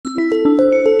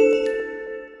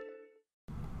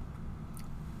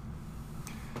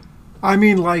I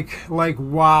mean,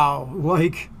 wow,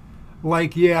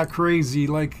 yeah,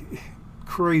 crazy,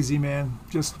 crazy, man,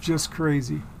 just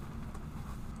crazy.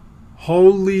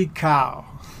 Holy cow!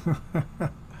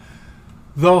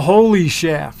 The Holy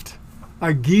Shaft,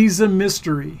 a Giza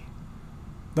mystery.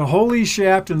 The Holy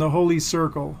Shaft and the Holy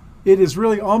Circle. It is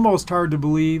really almost hard to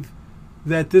believe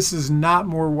that this is not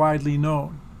more widely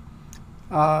known.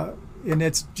 And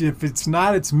if it's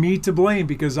not, it's me to blame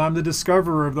because I'm the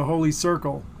discoverer of the Holy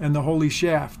Circle and the Holy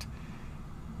Shaft.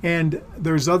 And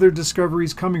there's other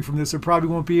discoveries coming from this. I probably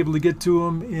won't be able to get to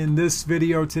them in this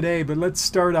video today, but let's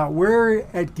start out. Where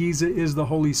at Giza is the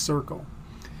Holy Circle?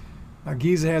 Now,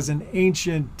 Giza has an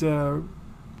ancient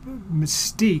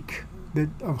mystique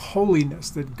of holiness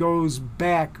that goes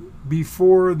back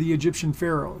before the Egyptian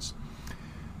pharaohs.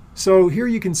 So here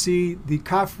you can see the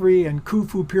Khafre and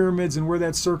Khufu pyramids and where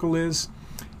that circle is.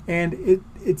 And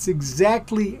it's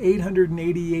exactly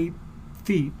 888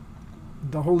 feet,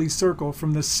 the Holy Circle,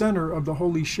 from the center of the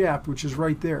Holy Shaft, which is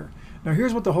right there. Now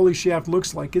here's what the Holy Shaft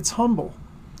looks like. It's humble.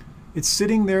 It's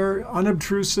sitting there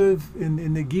unobtrusive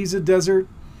in the Giza desert.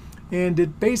 And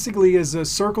it basically is a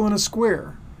circle and a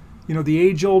square. You know, the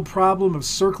age-old problem of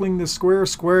circling the square,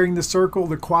 squaring the circle,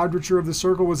 the quadrature of the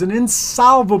circle was an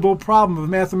insolvable problem of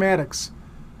mathematics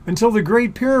until the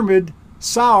Great Pyramid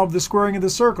solved the squaring of the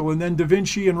circle, and then Da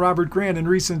Vinci and Robert Grant in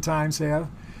recent times have.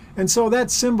 And so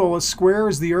that symbol, a square,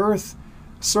 is the earth,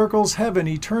 circles heaven,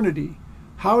 eternity.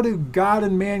 How do God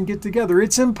and man get together?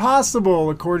 It's impossible,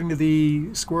 according to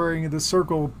the squaring of the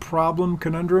circle problem,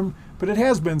 conundrum, but it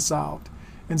has been solved.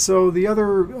 And so the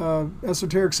other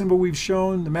esoteric symbol we've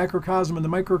shown, the macrocosm and the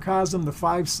microcosm, the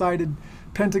five-sided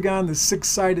pentagon, the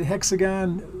six-sided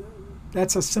hexagon,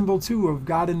 that's a symbol too of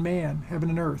God and man, heaven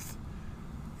and earth.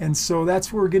 And so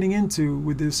that's what we're getting into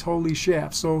with this Holy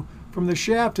Shaft. So from the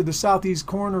shaft to the southeast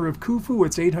corner of Khufu,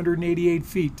 it's 888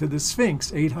 feet. To the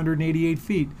Sphinx, 888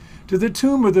 feet. To the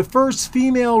tomb of the first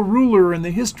female ruler in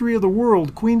the history of the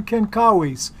world, Queen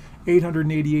Kenkawes,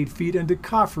 888 feet. And to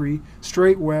Khafre,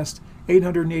 straight west,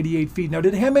 888 feet. Now,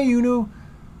 did Hemiunu,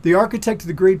 the architect of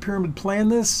the Great Pyramid, plan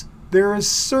this? There is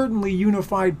certainly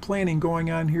unified planning going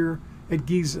on here at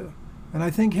Giza. And I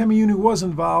think Hemiunu was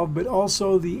involved, but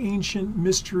also the ancient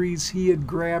mysteries he had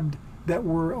grabbed that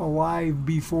were alive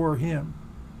before him.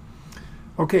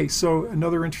 Okay, so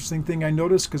another interesting thing I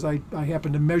noticed, because I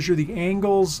happened to measure the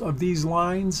angles of these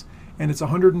lines, and it's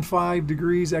 105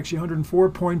 degrees, actually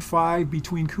 104.5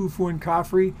 between Khufu and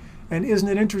Khafre. And isn't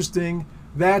it interesting?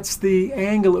 That's the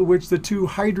angle at which the two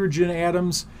hydrogen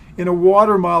atoms in a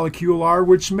water molecule are,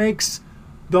 which makes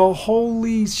the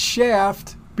Holy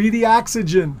Shaft be the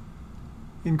oxygen.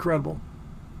 Incredible.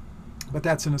 But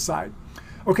that's an aside.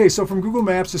 Okay, so from Google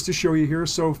Maps, just to show you here,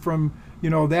 so from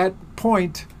that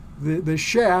point, the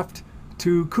shaft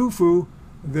to Khufu,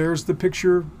 there's the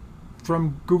picture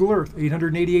from Google Earth,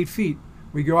 888 feet.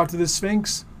 We go out to the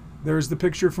Sphinx, there's the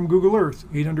picture from Google Earth,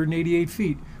 888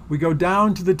 feet. We go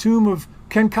down to the tomb of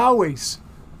Kenkawes,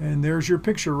 and there's your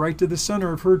picture right to the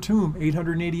center of her tomb,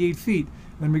 888 feet.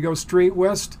 Then we go straight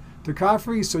west to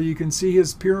Khafre, so you can see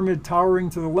his pyramid towering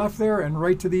to the left there, and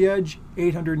right to the edge,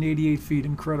 888 feet.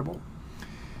 Incredible.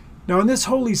 Now, in this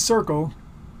holy circle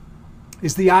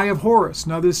is the Eye of Horus.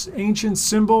 Now, this ancient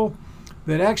symbol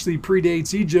that actually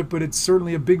predates Egypt, but it's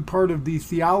certainly a big part of the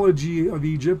theology of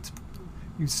Egypt.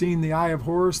 You've seen the Eye of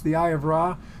Horus, the Eye of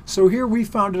Ra. So here we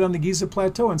found it on the Giza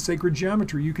Plateau in sacred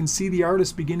geometry. You can see the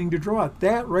artist beginning to draw it.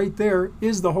 That right there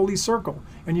is the Holy Circle.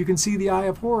 And you can see the Eye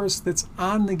of Horus that's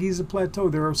on the Giza Plateau.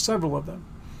 There are several of them.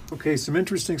 Okay, some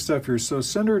interesting stuff here. So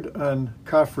centered on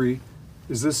Khafre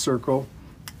is this circle.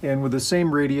 And with the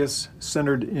same radius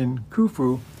centered in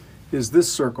Khufu is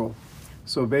this circle.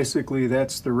 So basically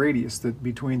that's the radius that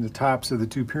between the tops of the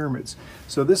two pyramids.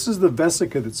 So this is the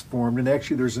vesica that's formed. And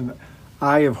actually there's an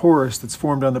Eye of Horus that's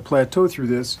formed on the plateau through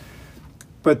this.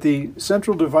 But the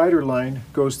central divider line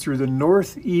goes through the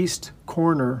northeast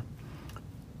corner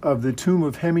of the tomb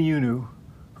of Hemiunu,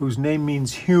 whose name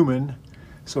means human.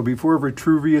 So before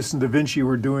Vitruvius and Da Vinci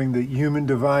were doing the human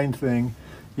divine thing,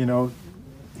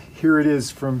 here it is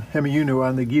from Hemiunu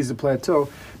on the Giza Plateau.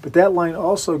 But that line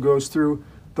also goes through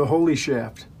the Holy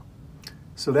Shaft.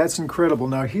 So that's incredible.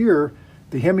 Now here,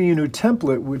 the Hemiunu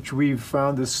template, which we've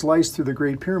found is sliced through the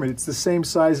Great Pyramid, it's the same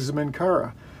size as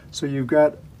Menkaure. So you've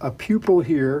got a pupil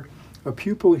here,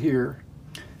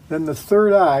 then the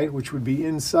third eye, which would be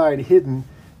inside hidden.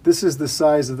 This is the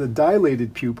size of the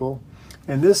dilated pupil,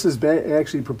 and this is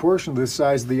actually proportional to the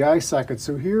size of the eye socket.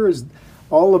 So here is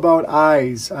all about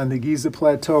eyes on the Giza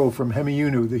Plateau from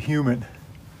Hemiunu, the human.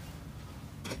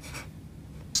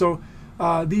 So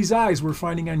these eyes we're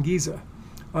finding on Giza.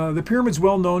 The pyramid's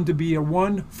well known to be a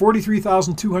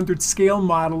 1/43,200 scale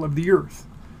model of the Earth.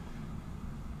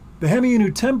 The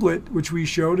Hemiunu template, which we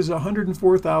showed, is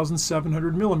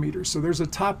 104,700 millimeters. So there's a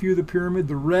top view of the pyramid.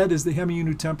 The red is the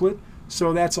Hemiunu template.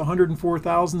 So that's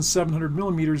 104,700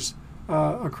 millimeters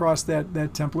across that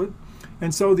template.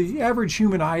 And so the average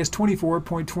human eye is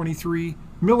 24.23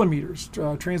 millimeters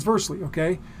transversely,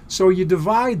 okay? So you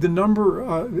divide the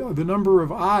number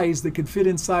of eyes that could fit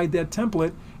inside that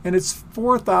template, and it's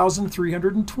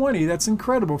 4,320. That's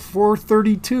incredible.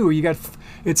 432.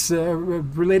 It's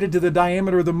related to the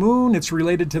diameter of the moon. It's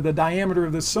related to the diameter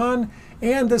of the sun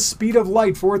and the speed of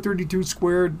light. 432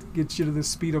 squared gets you to the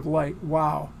speed of light.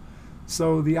 Wow.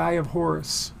 So the Eye of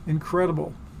Horus,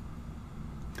 incredible.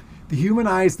 The human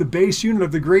eye is the base unit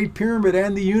of the Great Pyramid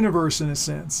and the universe in a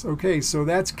sense. Okay, so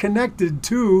that's connected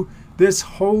to this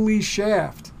holy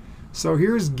shaft. So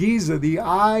here's Giza. The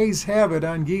eyes have it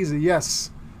on Giza.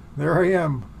 Yes, there I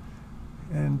am.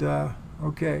 And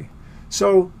okay,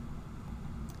 so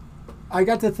I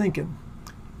got to thinking,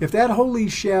 if that holy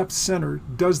shaft center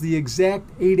does the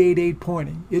exact 888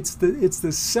 pointing, it's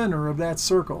the center of that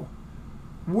circle,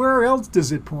 where else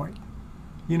does it point?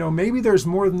 You know, maybe there's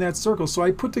more than that circle. So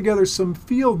I put together some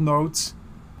field notes,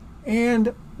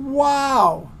 and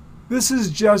wow, this is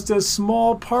just a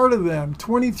small part of them.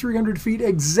 2,300 feet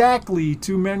exactly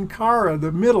to Menkaure,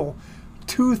 the middle.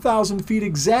 2,000 feet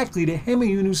exactly to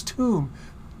Hemiunu's tomb.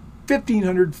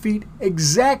 1,500 feet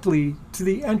exactly to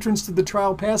the entrance to the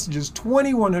trial passages.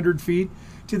 2,100 feet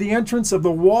to the entrance of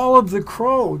the Wall of the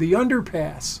Crow, the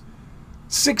underpass.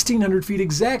 1,600 feet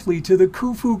exactly to the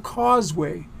Khufu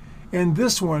Causeway. And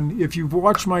this one, if you've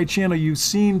watched my channel, you've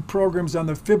seen programs on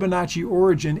the Fibonacci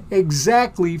origin,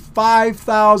 exactly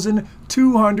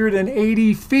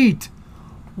 5,280 feet.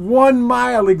 1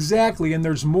 mile exactly, and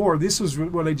there's more. This was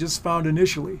what I just found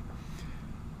initially.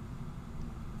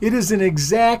 It is an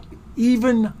exact,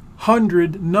 even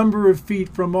 100 number of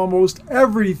feet from almost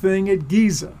everything at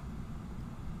Giza.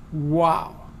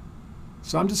 Wow.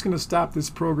 So I'm just going to stop this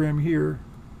program here.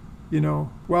 You know,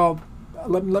 well,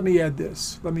 let me add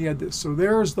this. So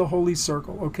there's the holy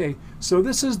circle. Okay, so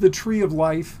this is the tree of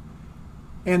life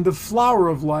and the flower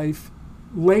of life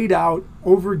laid out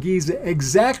over Giza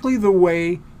exactly the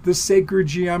way the sacred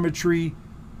geometry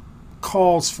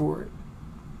calls for it.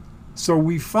 So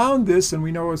we found this, and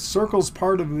we know a circle's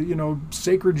part of the,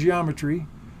 sacred geometry.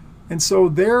 And so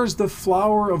there's the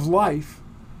flower of life.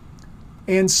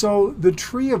 And so the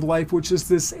tree of life, which is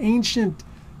this ancient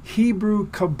Hebrew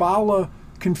Kabbalah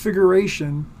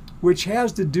configuration, which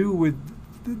has to do with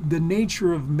the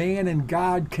nature of man and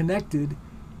God connected,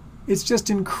 it's just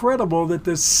incredible that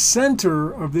the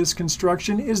center of this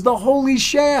construction is the holy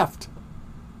shaft.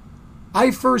 I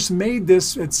first made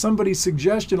this at somebody's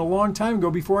suggestion a long time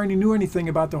ago before I knew anything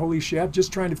about the holy shaft,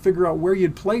 just trying to figure out where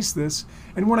you'd place this.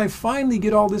 And when I finally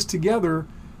get all this together,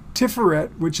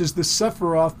 Tiferet, which is the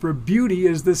Sephiroth for beauty,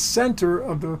 is the center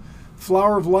of the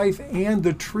flower of life and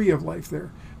the tree of life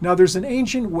there. Now, there's an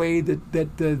ancient way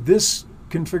that this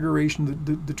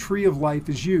configuration, the tree of life,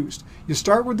 is used. You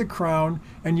start with the crown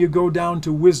and you go down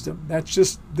to wisdom. I'm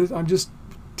just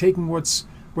taking what's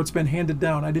been handed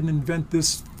down. I didn't invent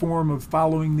this form of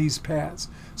following these paths.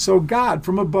 So God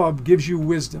from above gives you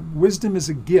wisdom. Wisdom is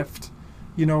a gift,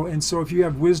 and so if you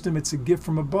have wisdom, it's a gift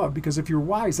from above, because if you're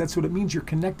wise, that's what it means. You're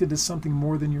connected to something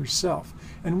more than yourself.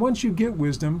 And once you get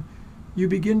wisdom, you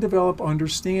begin to develop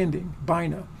understanding,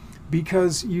 Bina.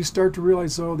 Because you start to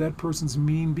realize, oh, that person's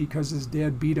mean because his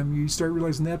dad beat him. You start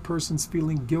realizing that person's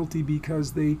feeling guilty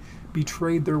because they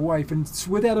betrayed their wife. And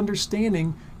with that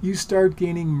understanding, you start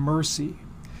gaining mercy.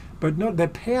 But no, the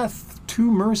path to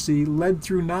mercy led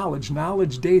through knowledge.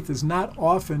 Knowledge, death, is not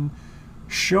often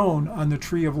shown on the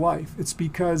tree of life. It's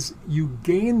because you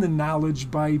gain the knowledge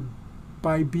by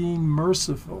being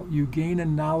merciful. You gain a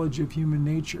knowledge of human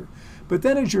nature. But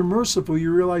then as you're merciful,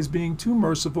 you realize being too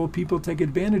merciful, people take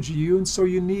advantage of you, and so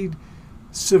you need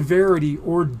severity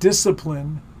or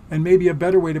discipline. And maybe a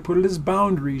better way to put it is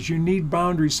boundaries. You need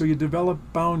boundaries, so you develop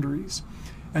boundaries.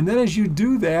 And then as you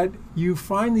do that, you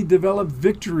finally develop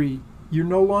victory. You're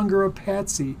no longer a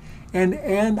patsy.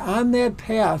 And on that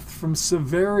path from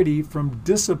severity, from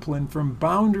discipline, from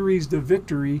boundaries to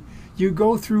victory, you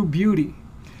go through beauty.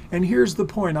 And here's the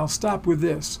point. I'll stop with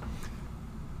this.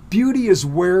 Beauty is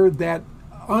where that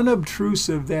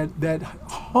unobtrusive, that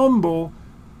humble,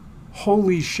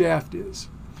 holy shaft is.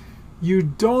 You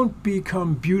don't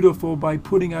become beautiful by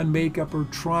putting on makeup or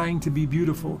trying to be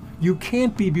beautiful. You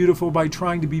can't be beautiful by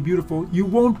trying to be beautiful. You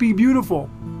won't be beautiful.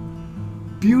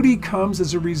 Beauty comes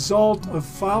as a result of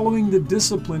following the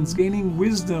disciplines, gaining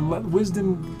wisdom. Let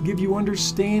wisdom give you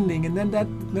understanding, and then that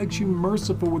makes you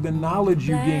merciful with the knowledge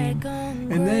you gain.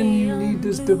 And then you need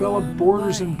to develop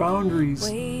borders and boundaries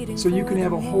so you can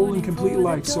have a whole and complete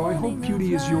life. So I hope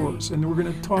beauty is yours, and we're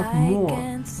going to talk more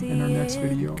in our next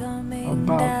video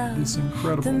about this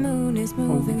incredible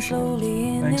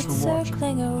evolution. Thanks for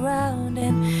watching.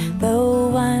 And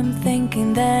though I'm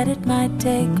thinking that it might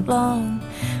take long,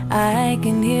 I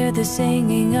can hear the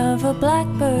singing of a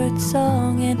blackbird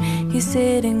song, and he's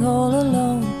sitting all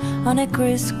alone on a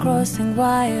crisscrossing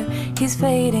wire. He's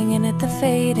fading in at the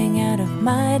fading out of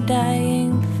my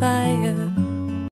dying fire.